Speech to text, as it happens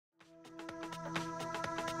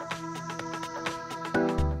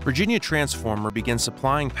Virginia Transformer began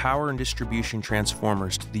supplying power and distribution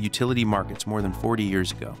transformers to the utility markets more than 40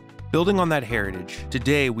 years ago. Building on that heritage,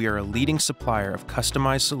 today we are a leading supplier of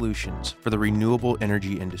customized solutions for the renewable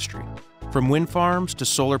energy industry. From wind farms to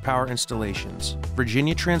solar power installations,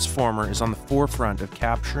 Virginia Transformer is on the forefront of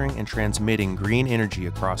capturing and transmitting green energy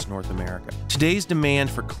across North America. Today's demand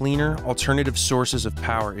for cleaner, alternative sources of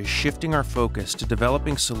power is shifting our focus to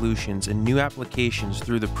developing solutions and new applications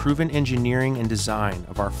through the proven engineering and design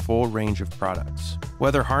of our full range of products.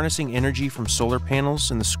 Whether harnessing energy from solar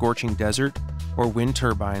panels in the scorching desert or wind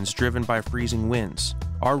turbines driven by freezing winds,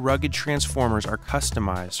 our rugged transformers are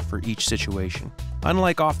customized for each situation.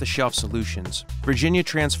 Unlike off-the-shelf solutions, Virginia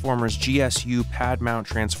Transformer's GSU Padmount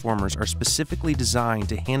transformers are specifically designed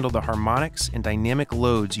to handle the harmonics and dynamic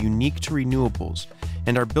loads unique to renewables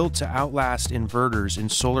and are built to outlast inverters in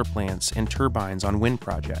solar plants and turbines on wind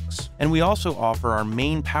projects. And we also offer our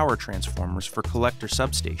main power transformers for collector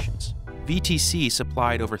substations. VTC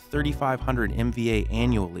supplied over 3,500 MVA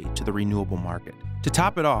annually to the renewable market. To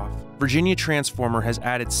top it off, Virginia Transformer has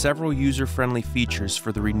added several user-friendly features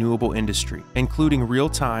for the renewable industry, including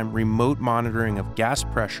real-time remote monitoring of gas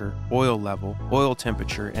pressure, oil level, oil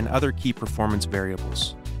temperature, and other key performance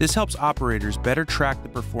variables. This helps operators better track the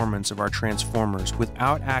performance of our transformers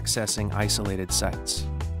without accessing isolated sites.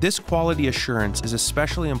 This quality assurance is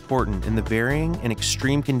especially important in the varying and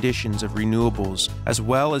extreme conditions of renewables, as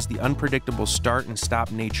well as the unpredictable start and stop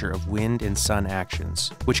nature of wind and sun actions,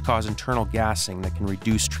 which cause internal gassing that can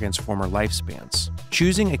reduce transformer lifespans.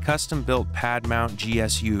 Choosing a custom-built Padmount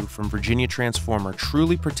GSU from Virginia Transformer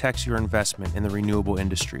truly protects your investment in the renewable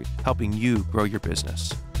industry, helping you grow your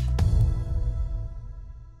business.